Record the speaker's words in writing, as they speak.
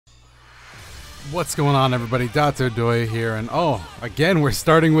What's going on, everybody? Dotodoya here, and again we're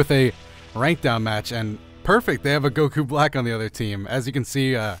starting with a rank down match, and perfect, they have a Goku Black on the other team. As you can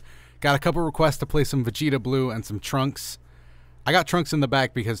see, got a couple requests to play some Vegeta Blue and some Trunks. I got Trunks in the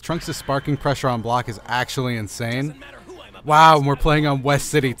back because Trunks' sparking pressure on block is actually insane. Wow, and we're playing on West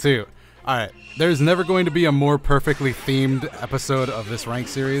City too. Alright, there's never going to be a more perfectly themed episode of this rank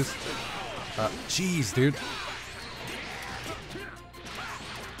series. Jeez, dude.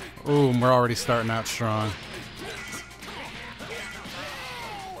 Ooh, we're already starting out strong.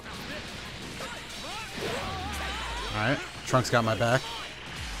 Alright, Trunks got my back.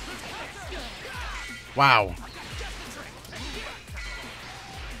 Wow.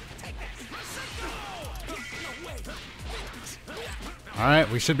 Alright,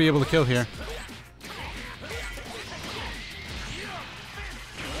 we should be able to kill here.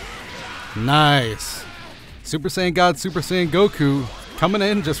 Nice. Super Saiyan God, Super Saiyan Goku coming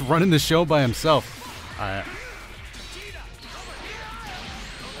in, just running the show by himself. Alright.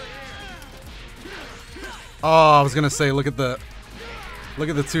 Oh, I was gonna say, look at the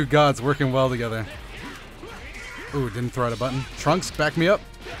two gods working well together. Ooh, didn't throw out a button. Trunks, back me up.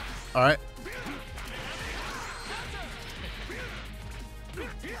 Alright.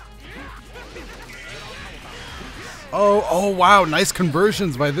 Oh, wow, nice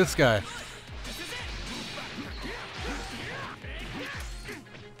conversions by this guy.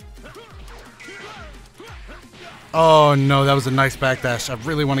 Oh no, that was a nice backdash. I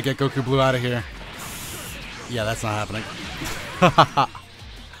really want to get Goku Blue out of here. Yeah, that's not happening.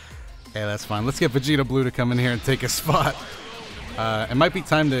 Hey, that's fine. Let's get Vegeta Blue to come in here and take his spot. It might be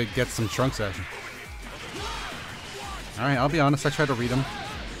time to get some Trunks action. Alright, I'll be honest, I tried to read him.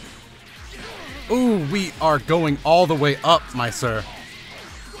 Ooh, we are going all the way up, my sir.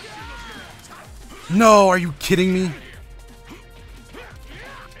 No, are you kidding me?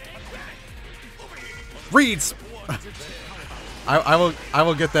 Reads! I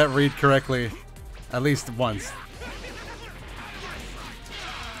will get that read correctly at least once.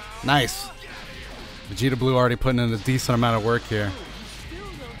 Nice. Vegeta Blue already putting in a decent amount of work here.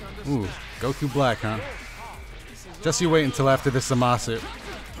 Ooh, Goku Black, huh? Just you wait until after this Zamasu.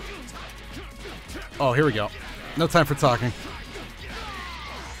 Oh, here we go. No time for talking.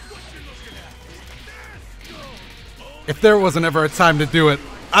 If there wasn't ever a time to do it,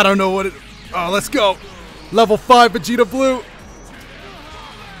 I don't know what it... Oh, let's go. Level 5 Vegeta Blue.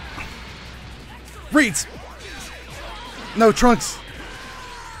 Reads. No, Trunks.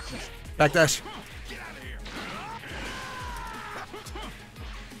 Backdash.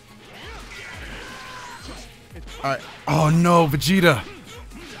 Alright. Oh no, Vegeta.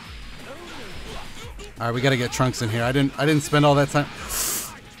 Alright, we gotta get Trunks in here. I didn't spend all that time.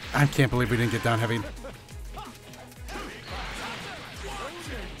 I can't believe we didn't get down heavy.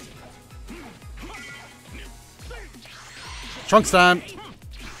 Trunks time.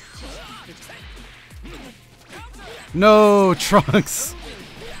 No, Trunks.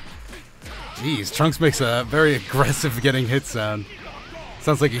 Jeez, Trunks makes a very aggressive getting hit sound.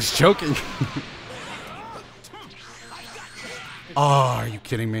 Sounds like he's choking. Oh, are you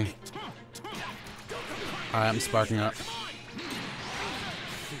kidding me? Alright, I'm sparking up.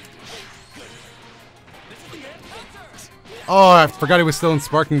 Oh, I forgot he was still in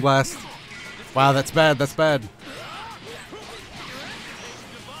Sparking Blast. Wow, that's bad, that's bad.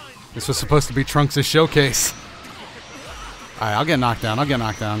 This was supposed to be Trunks' showcase. Alright, I'll get knocked down,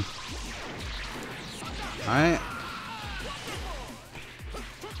 Alright.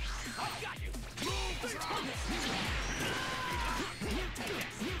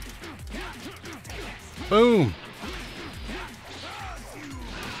 Boom.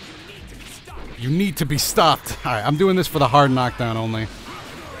 You need to be stopped. Alright, I'm doing this for the hard knockdown only.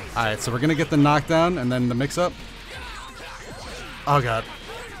 Alright, so we're gonna get the knockdown and then the mix-up. Oh god.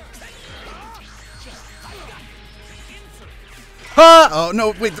 Ha! Oh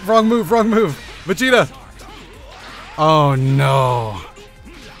no, wait, wrong move. Vegeta! Oh no.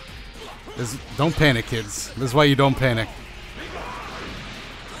 Don't panic, kids. This is why you don't panic.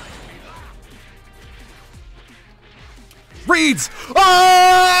 Reads!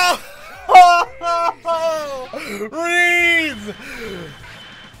 Oh! Reads! This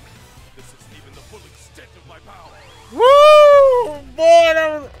is even the full extent of my power. Woo! Boy,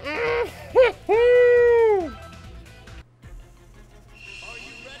 that was...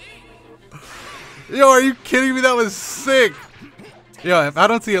 Yo, are you kidding me? That was sick. Yo, if I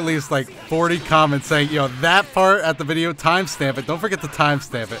don't see at least like 40 comments saying, yo, that part at the video, timestamp it. Don't forget to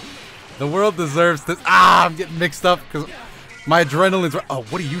timestamp it. The world deserves this. Ah, I'm getting mixed up because my adrenaline's... Oh,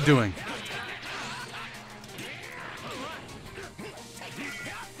 what are you doing?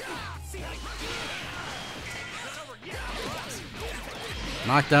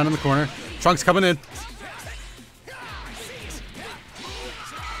 Knockdown in the corner. Trunks coming in.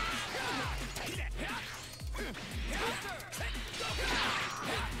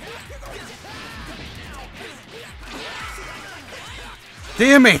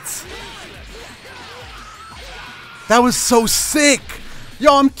 Damn it! That was so sick!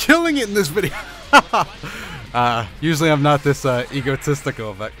 Yo, I'm killing it in this video. Usually I'm not this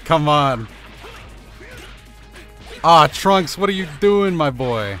egotistical, but come on. Ah, Trunks, what are you doing, my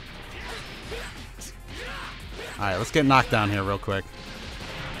boy? Alright, let's get knocked down here real quick.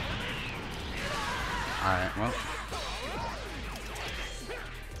 Alright, well.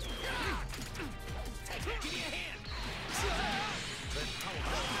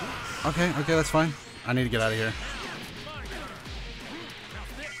 Okay, that's fine. I need to get out of here.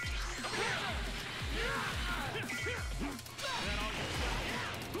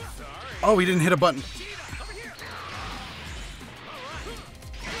 Oh, he didn't hit a button.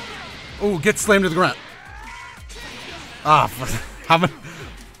 Oh, get slammed to the ground. Ah, how many?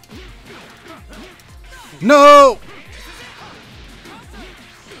 No!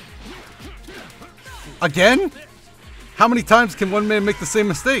 Again? How many times can one man make the same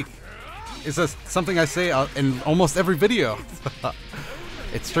mistake? Is this something I say in almost every video?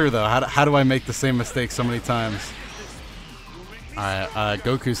 It's true though. How do I make the same mistake so many times? Alright,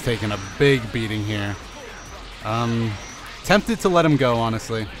 Goku's taking a big beating here. Tempted to let him go,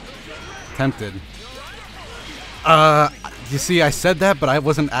 honestly. Tempted. You see, I said that, but I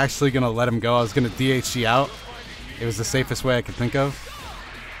wasn't actually going to let him go. I was going to DHG out. It was the safest way I could think of.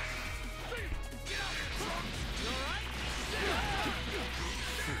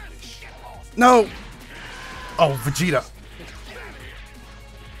 No! Oh, Vegeta.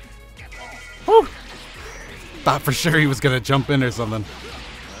 Woo! Thought for sure he was going to jump in or something.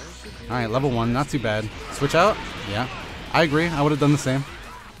 Alright, level 1, not too bad. Switch out? Yeah. I agree, I would have done the same.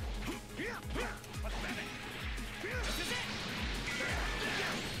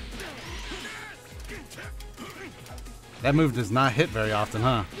 That move does not hit very often,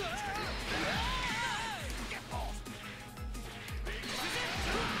 huh?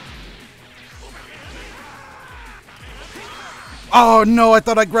 Oh no, I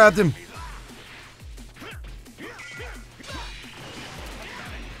thought I grabbed him.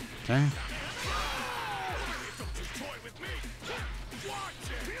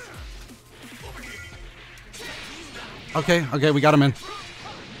 Okay. Okay, we got him in.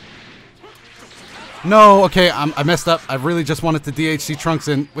 No, okay, I messed up. I really just wanted to DHC Trunks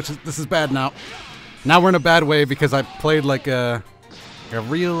in, this is bad now. Now we're in a bad way because I played like a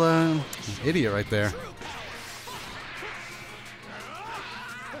real idiot right there.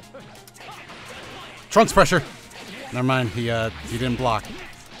 Trunks pressure. Never mind, he didn't block.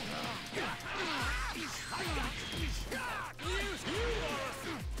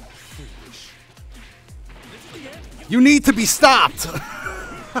 You need to be stopped.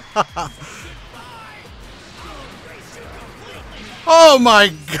 Oh my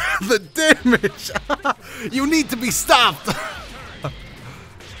god, the damage! You need to be stopped!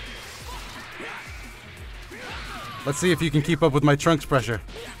 Let's see if you can keep up with my Trunks pressure.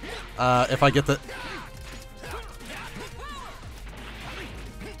 If I get the...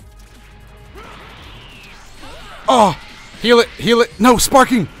 Oh! Heal it! Heal it! No,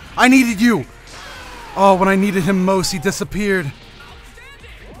 Sparking! I needed you! Oh, when I needed him most, he disappeared.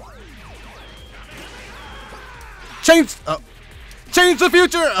 Change... Change the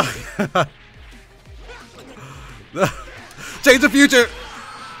future! Change the future!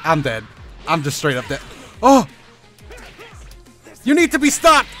 I'm dead. I'm just straight up dead. Oh! You need to be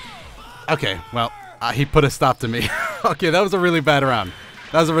stopped! Okay, well, he put a stop to me. Okay, that was a really bad round.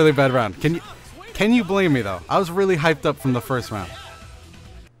 That was a really bad round. Can you blame me, though? I was really hyped up from the first round.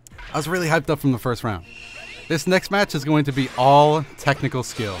 This next match is going to be all technical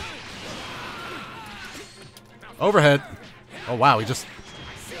skill. Overhead. Oh wow,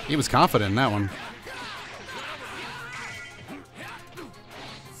 he was confident in that one.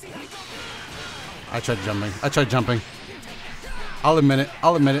 I tried jumping. I'll admit it.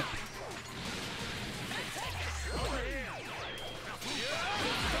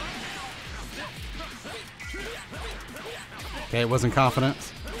 Okay, it wasn't confident.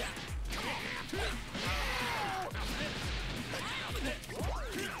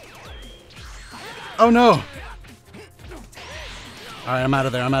 Oh no! Alright, I'm out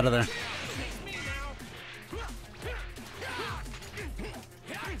of there.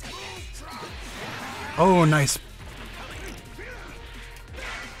 Oh, nice.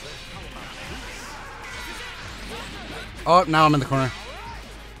 Oh, now I'm in the corner.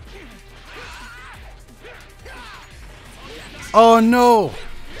 Oh no!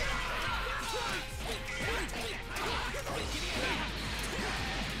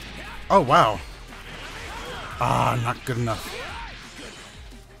 Oh wow. Ah, not good enough.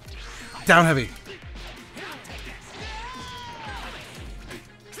 Down heavy.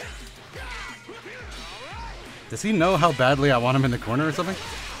 Does he know how badly I want him in the corner or something?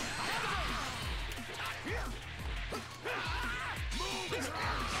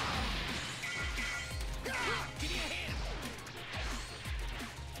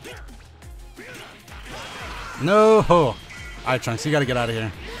 No! Alright, Trunks, you gotta get out of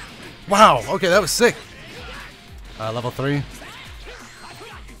here. Wow! Okay, that was sick. Level 3.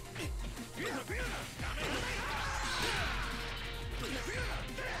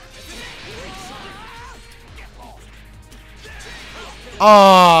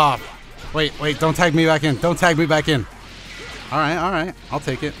 Oh! Wait, don't tag me back in. Don't tag me back in. Alright. I'll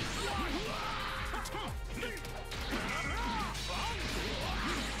take it.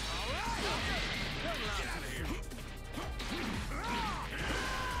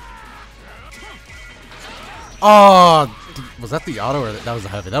 Oh! Was that the auto or that was a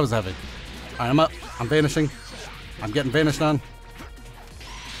heavy? That was heavy. Alright, I'm up. I'm vanishing. I'm getting vanished on.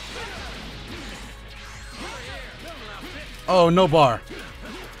 Oh, no bar.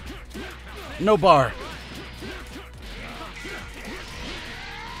 No bar.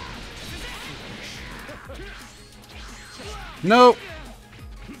 No.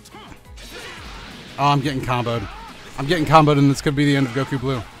 Oh, I'm getting comboed. I'm getting comboed and this could be the end of Goku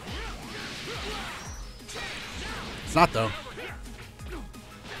Blue. It's not though.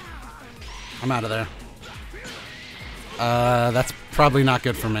 I'm out of there. That's probably not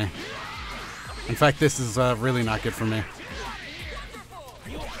good for me. In fact, this is really not good for me.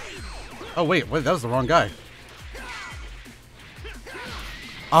 Oh wait, that was the wrong guy.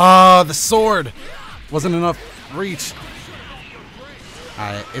 Ah, the sword wasn't enough reach.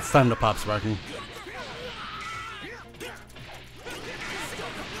 Alright, it's time to pop Sparking.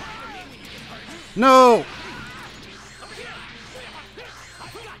 No!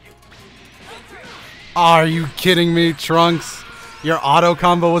 Are you kidding me, Trunks? Your auto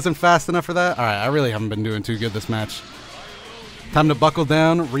combo wasn't fast enough for that? Alright, I really haven't been doing too good this match. Time to buckle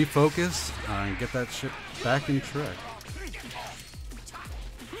down, refocus, and get that shit back in track.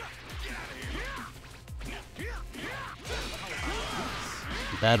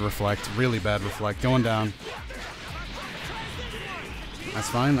 Bad reflect, really bad reflect. Going down. That's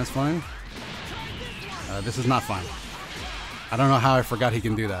fine, that's fine. This is not fine. I don't know how I forgot he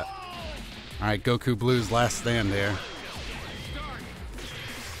can do that. Alright, Goku Blue's last stand there.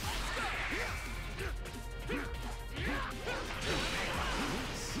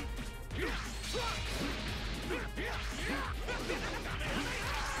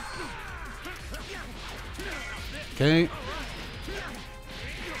 Okay.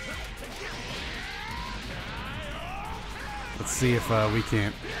 Let's see if we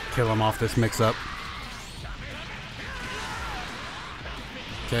can't kill him off this mix-up.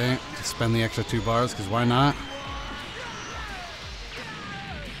 Okay, just spend the extra 2 bars, because why not?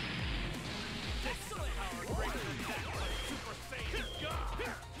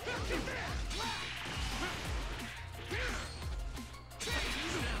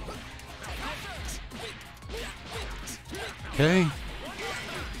 Okay.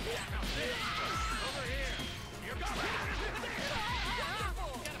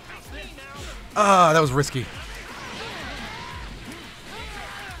 Ah, that was risky.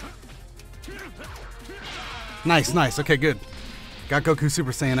 Nice, nice. Okay, good. Got Goku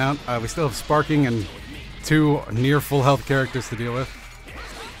Super Saiyan out. We still have Sparking and 2 near full health characters to deal with.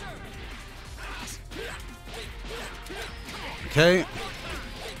 Okay.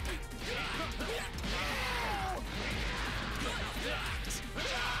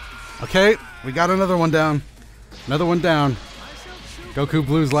 Okay, we got another one down. Another one down. Goku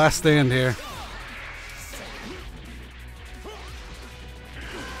Blue's last stand here.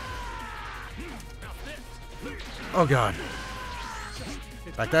 Oh god.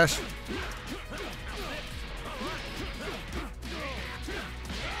 Backdash.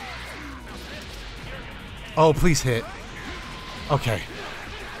 Oh, please hit. Okay.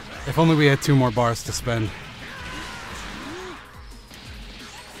 If only we had 2 more bars to spend.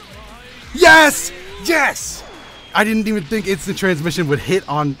 Yes! Yes! I didn't even think instant transmission would hit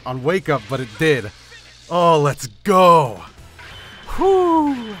on Wake Up, but it did. Oh, let's go.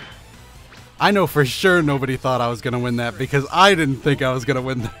 Whew. I know for sure nobody thought I was going to win that because I didn't think I was going to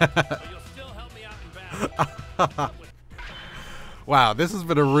win that. Wow, this has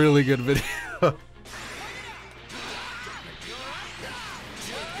been a really good video.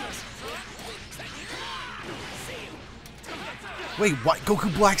 Wait, what?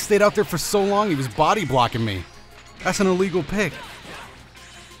 Goku Black stayed out there for so long? He was body blocking me. That's an illegal pick.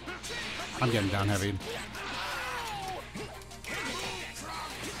 I'm getting down heavy.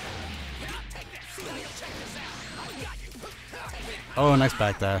 Oh, nice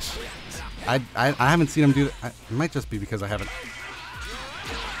backdash. I haven't seen him do that. It might just be because I haven't.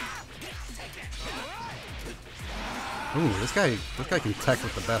 Ooh, this guy can tech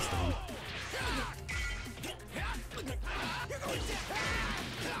with the best of them.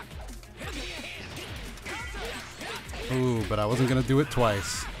 Ooh, but I wasn't gonna do it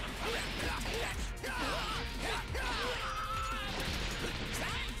twice.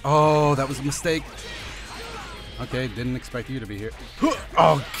 Oh, that was a mistake. Okay, didn't expect you to be here.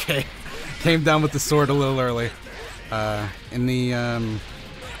 Okay, came down with the sword a little early. In the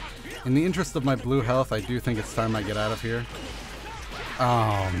interest of my blue health, I do think it's time I get out of here.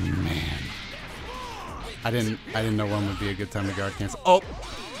 Oh man, I didn't know when would be a good time to guard cancel. Oh,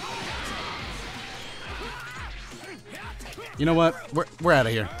 you know what? We're out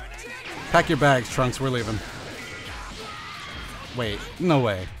of here. Pack your bags, Trunks. We're leaving. Wait, no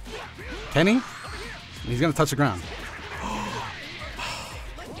way. Can he? He's gonna touch the ground.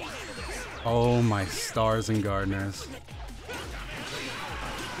 Oh my stars and gardeners.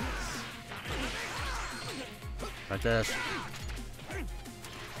 Back dash.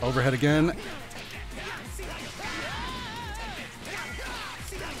 Overhead again.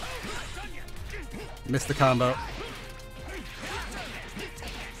 Missed the combo.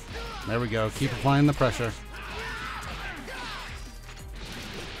 There we go. Keep applying the pressure.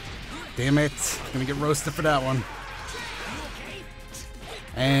 Damn it. Gonna get roasted for that one.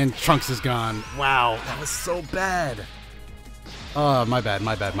 And Trunks is gone. Wow, that was so bad. Oh, my bad,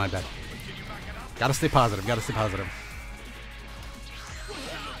 my bad, my bad. Gotta stay positive, gotta stay positive.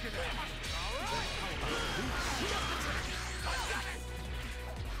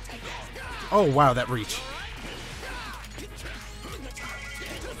 Oh, wow, that reach.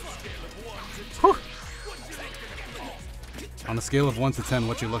 Whew. On a scale of 1 to 10,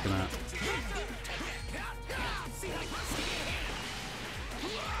 what you looking at?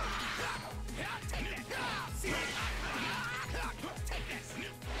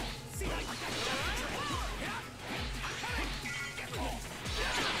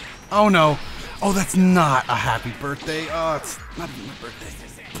 Oh no. Oh, that's not a happy birthday. Oh, it's not even my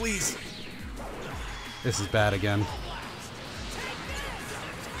birthday. Please. This is bad again.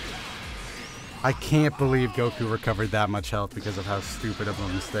 I can't believe Goku recovered that much health because of how stupid of a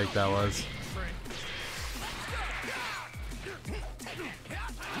mistake that was.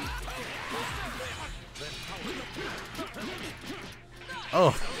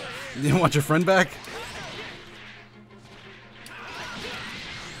 Oh, you didn't want your friend back?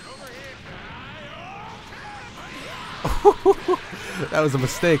 That was a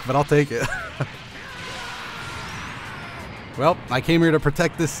mistake, but I'll take it. Well, I came here to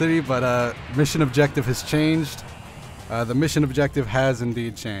protect this city, but mission objective has changed. The mission objective has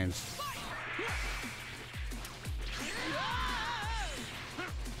indeed changed.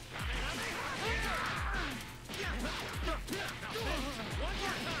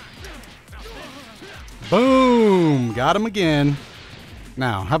 Boom! Got him again.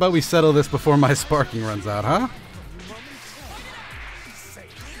 Now, how about we settle this before my sparking runs out, huh?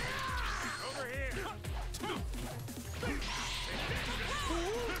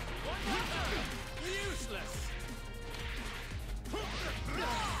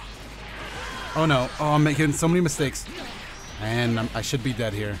 Oh no, oh, I'm making so many mistakes. And I should be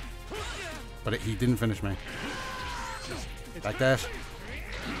dead here. But he didn't finish me. Backdash.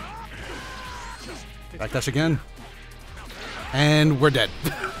 Backdash again. And we're dead.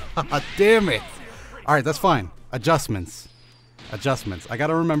 Damn it. Alright, that's fine. Adjustments. Adjustments. I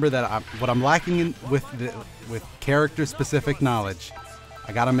gotta remember that what I'm lacking in with character-specific knowledge,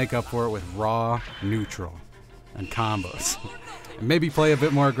 I gotta make up for it with raw, neutral, and combos. And maybe play a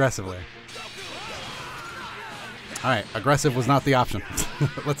bit more aggressively. Alright, aggressive was not the option.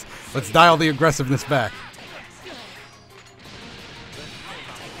 let's dial the aggressiveness back.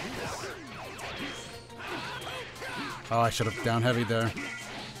 Oh, I should have down heavy there.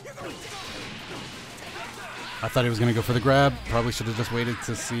 I thought he was going to go for the grab. Probably should have just waited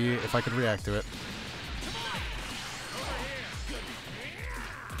to see if I could react to it.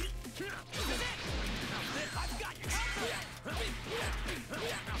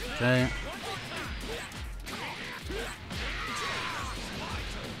 Okay.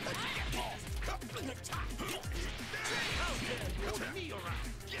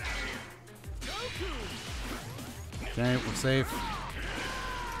 Okay, we're safe.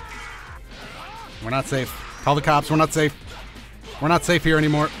 We're not safe. Call the cops, we're not safe. We're not safe here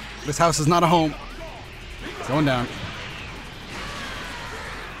anymore. This house is not a home. It's going down.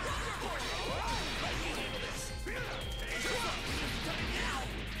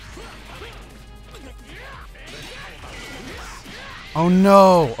 Oh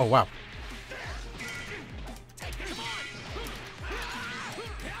no! Oh wow.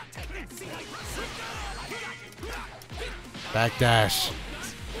 Backdash.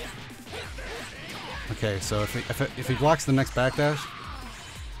 Okay, so if he blocks the next backdash.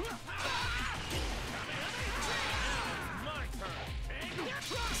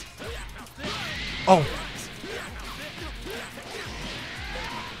 Oh.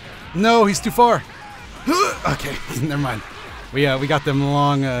 No, he's too far. Okay, never mind. We got them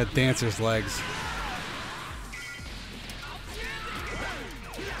long dancer's legs.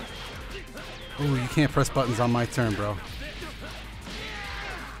 Ooh, you can't press buttons on my turn, bro.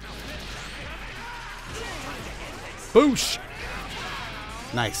 Boosh!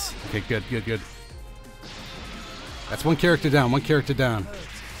 Nice. Okay, good, good, good. That's one character down, one character down.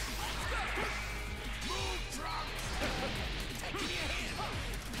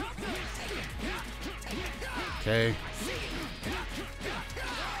 Okay.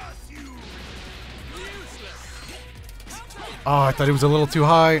 Oh, I thought it was a little too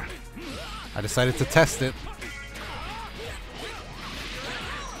high. I decided to test it.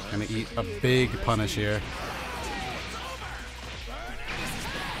 Gonna eat a big punish here.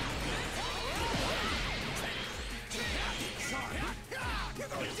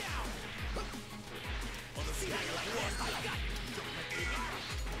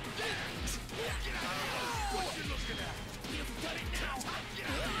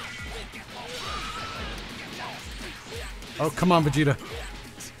 Oh, come on, Vegeta.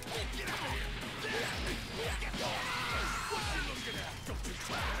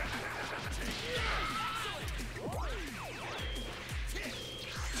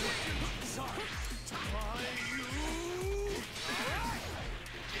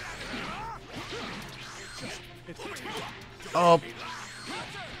 Oh.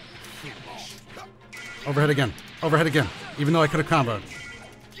 Overhead again. Overhead again. Even though I could have comboed.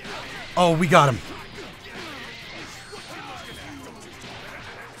 Oh, we got him.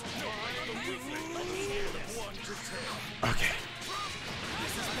 Okay.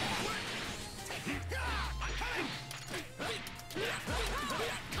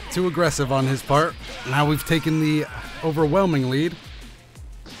 Too aggressive on his part. Now we've taken the overwhelming lead.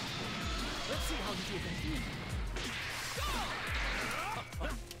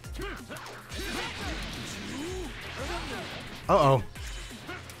 Uh-oh.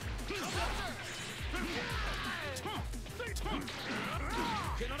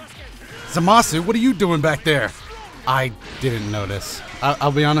 Zamasu, what are you doing back there? I didn't notice.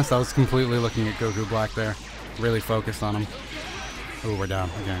 I'll be honest, I was completely looking at Goku Black there. Really focused on him. Oh, we're down.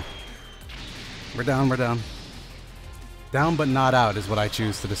 Okay. We're down, we're down. Down but not out is what I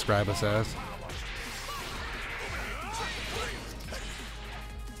choose to describe us as.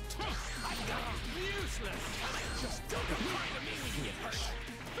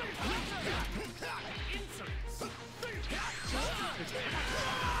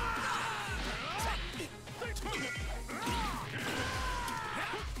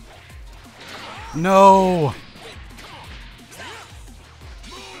 No!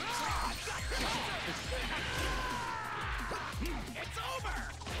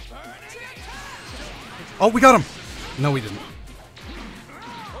 Oh, we got him! No, we didn't.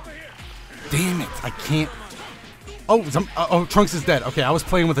 Damn it, I can't. Oh, oh, Trunks is dead. Okay, I was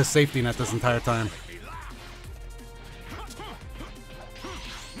playing with a safety net this entire time.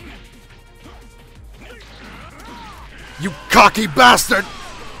 You cocky bastard!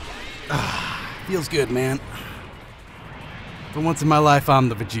 Feels good, man. For once in my life, I'm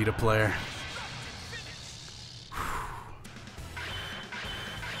the Vegeta player.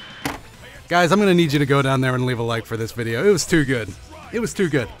 Guys, I'm going to need you to go down there and leave a like for this video. It was too good. It was too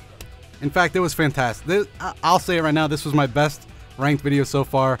good. In fact, it was fantastic. I'll say it right now, this was my best ranked video so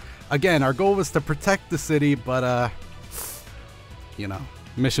far. Again, our goal was to protect the city, but, you know,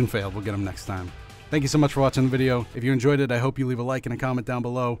 mission failed. We'll get them next time. Thank you so much for watching the video. If you enjoyed it, I hope you leave a like and a comment down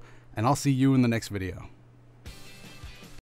below. And I'll see you in the next video.